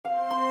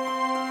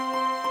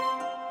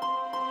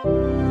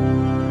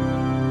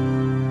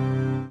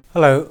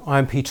Hello,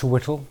 I'm Peter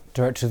Whittle,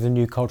 Director of the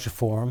New Culture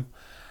Forum.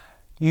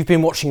 You've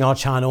been watching our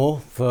channel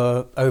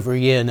for over a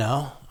year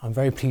now. I'm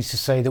very pleased to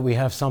say that we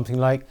have something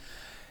like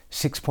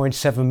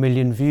 6.7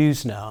 million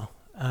views now,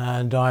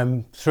 and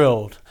I'm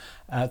thrilled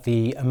at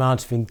the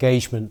amount of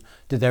engagement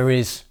that there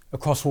is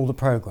across all the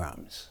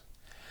programs.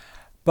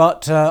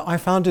 But I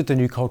founded the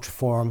New Culture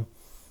Forum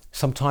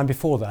some time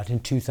before that, in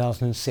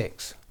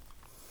 2006.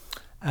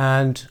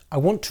 And I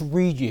want to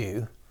read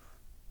you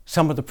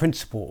some of the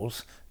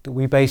principles that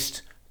we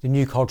based the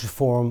New Culture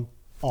Forum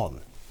on.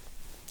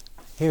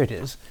 Here it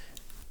is.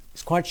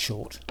 It's quite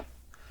short.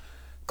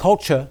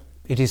 Culture,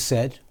 it is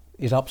said,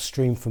 is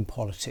upstream from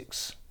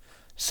politics.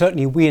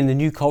 Certainly we in the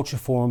New Culture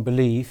Forum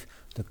believe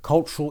that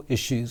cultural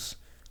issues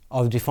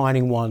are the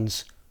defining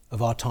ones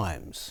of our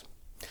times.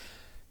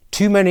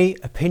 Too many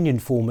opinion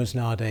formers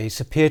nowadays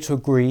appear to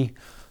agree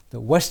that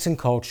Western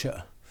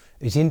culture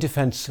is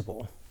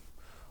indefensible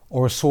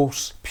or a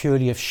source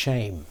purely of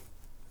shame.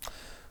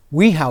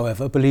 We,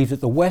 however, believe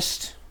that the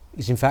West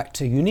is in fact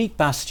a unique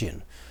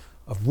bastion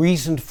of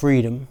reasoned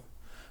freedom,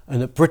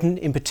 and that Britain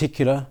in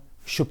particular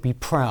should be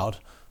proud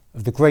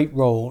of the great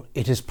role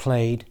it has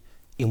played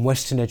in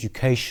Western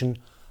education,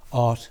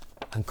 art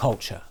and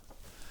culture.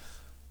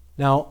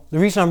 Now, the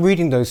reason I'm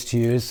reading those to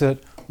you is that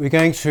we're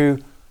going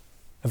through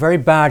a very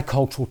bad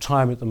cultural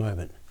time at the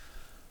moment.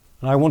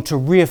 And I want to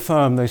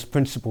reaffirm those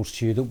principles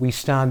to you, that we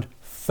stand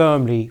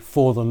firmly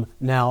for them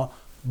now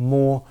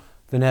more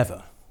than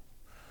ever.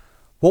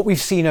 What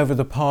we've seen over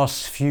the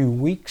past few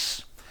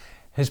weeks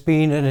has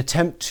been an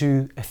attempt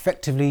to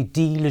effectively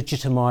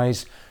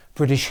delegitimise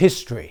British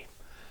history,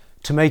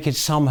 to make it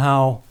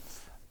somehow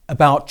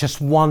about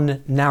just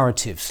one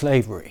narrative,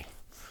 slavery,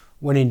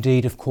 when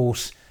indeed, of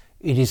course,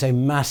 it is a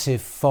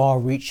massive,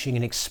 far-reaching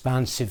and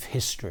expansive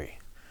history.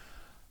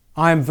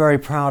 I am very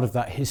proud of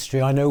that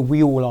history. I know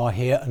we all are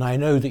here, and I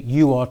know that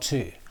you are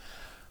too.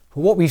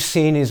 But what we've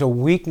seen is a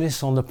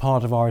weakness on the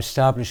part of our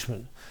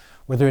establishment.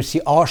 Whether it's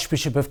the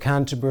Archbishop of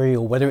Canterbury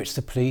or whether it's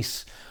the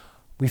police,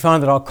 we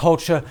find that our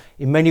culture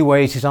in many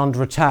ways is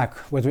under attack,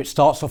 whether it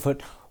starts off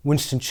at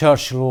Winston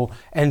Churchill or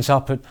ends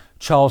up at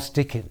Charles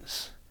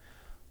Dickens.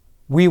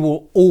 We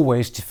will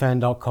always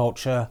defend our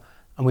culture,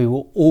 and we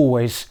will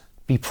always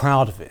be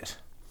proud of it.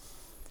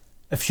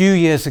 A few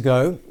years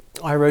ago,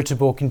 I wrote a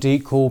book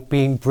indeed called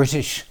Being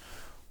British,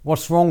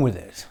 What's Wrong With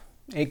It?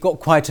 It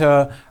got quite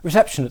a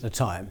reception at the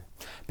time,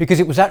 because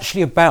it was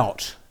actually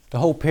about the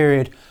whole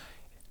period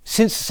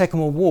since the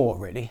Second World War,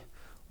 really,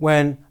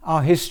 when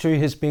our history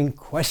has been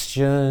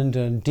questioned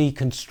and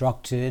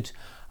deconstructed,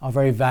 our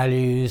very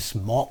values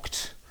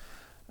mocked.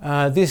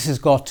 This has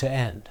got to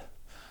end.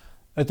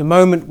 At the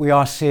moment, we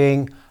are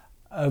seeing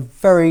a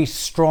very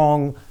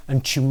strong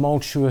and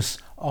tumultuous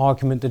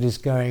argument that is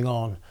going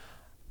on.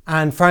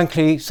 And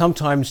frankly,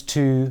 sometimes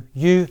to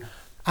you,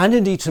 and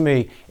indeed to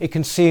me, it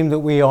can seem that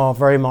we are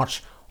very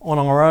much on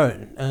our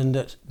own and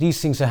that these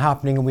things are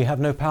happening and we have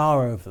no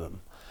power over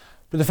them.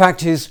 But the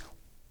fact is,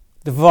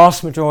 the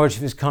vast majority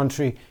of this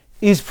country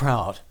is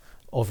proud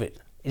of it,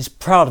 is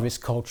proud of its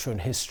culture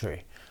and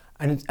history,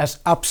 and that's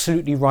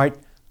absolutely right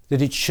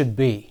that it should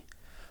be.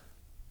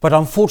 But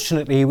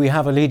unfortunately, we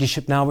have a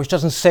leadership now which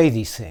doesn't say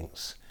these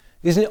things.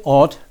 Isn't it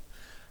odd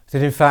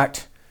that in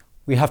fact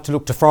we have to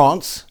look to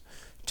France,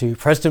 to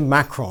President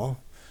Macron,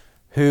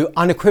 who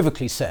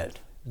unequivocally said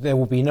there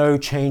will be no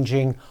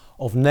changing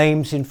of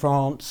names in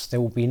France, there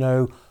will be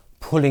no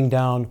pulling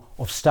down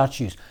of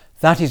statues.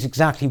 That is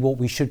exactly what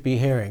we should be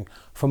hearing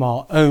from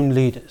our own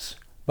leaders,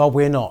 but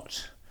we're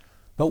not.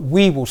 But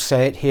we will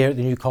say it here at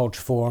the New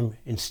Culture Forum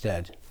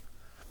instead.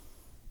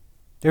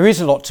 There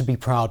is a lot to be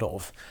proud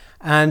of,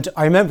 and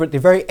I remember at the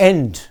very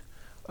end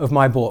of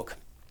my book,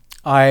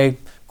 I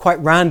quite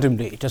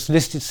randomly just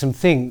listed some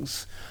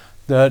things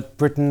that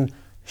Britain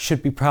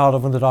should be proud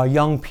of and that our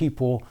young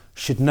people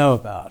should know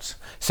about.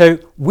 So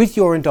with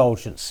your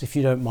indulgence, if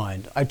you don't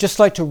mind, I'd just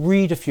like to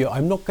read a few.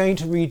 I'm not going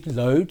to read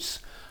loads.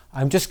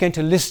 I'm just going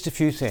to list a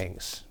few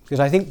things because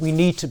I think we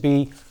need to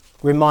be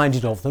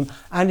reminded of them,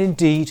 and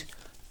indeed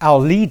our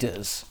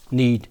leaders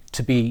need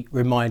to be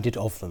reminded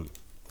of them.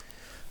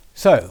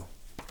 So,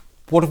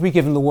 what have we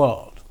given the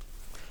world?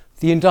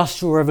 The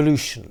Industrial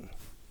Revolution,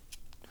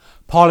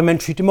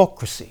 parliamentary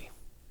democracy,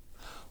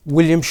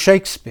 William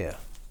Shakespeare,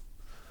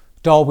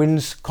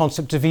 Darwin's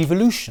concept of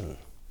evolution,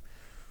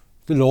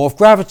 the law of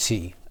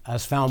gravity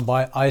as found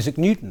by Isaac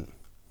Newton,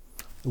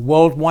 the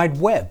World Wide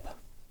Web,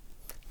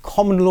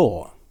 common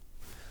law,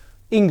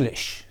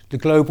 English, the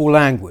global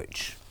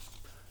language,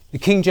 the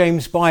King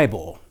James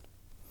Bible,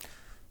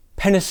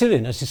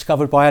 penicillin as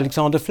discovered by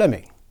Alexander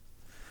Fleming,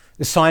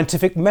 the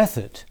scientific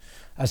method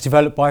as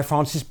developed by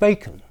Francis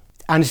Bacon,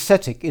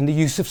 anaesthetic in the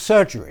use of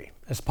surgery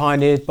as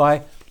pioneered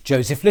by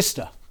Joseph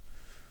Lister,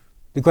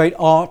 the great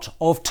art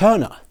of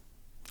Turner,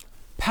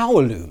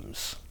 power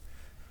looms,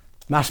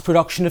 mass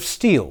production of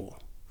steel,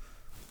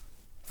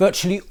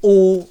 virtually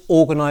all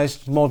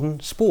organised modern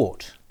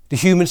sport, the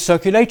human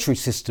circulatory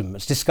system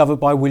as discovered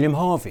by William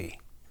Harvey,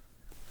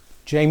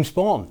 James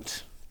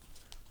Bond,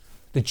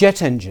 the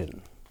jet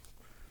engine,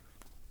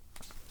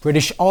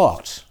 British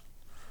art,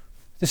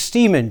 the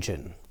steam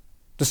engine,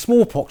 the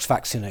smallpox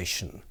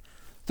vaccination,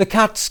 the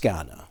CAT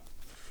scanner,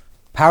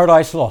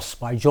 Paradise Lost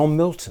by John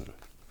Milton,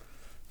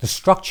 the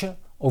structure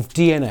of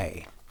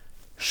DNA,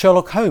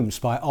 Sherlock Holmes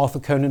by Arthur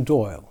Conan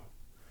Doyle,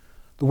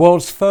 the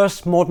world's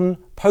first modern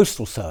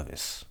postal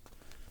service,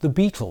 the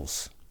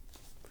Beatles,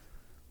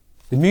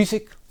 the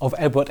music of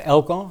Edward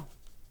Elgar,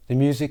 the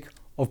music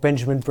of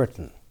Benjamin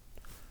Britten,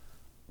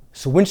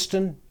 Sir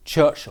Winston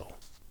Churchill,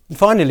 and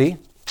finally,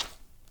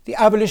 the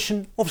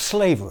abolition of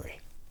slavery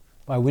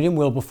by William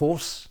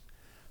Wilberforce,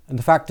 and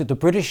the fact that the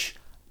British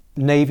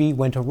Navy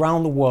went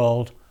around the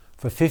world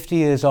for 50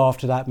 years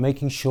after that,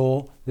 making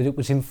sure that it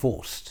was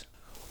enforced.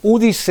 All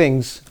these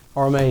things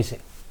are amazing.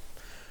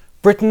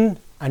 Britain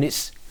and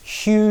its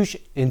huge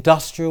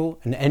industrial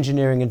and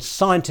engineering and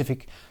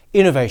scientific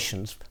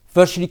innovations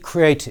virtually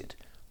created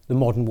the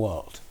modern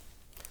world.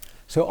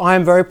 So I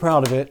am very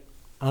proud of it,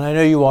 and I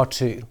know you are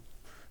too.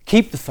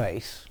 Keep the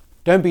faith,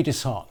 don't be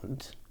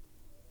disheartened.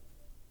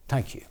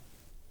 Thank you.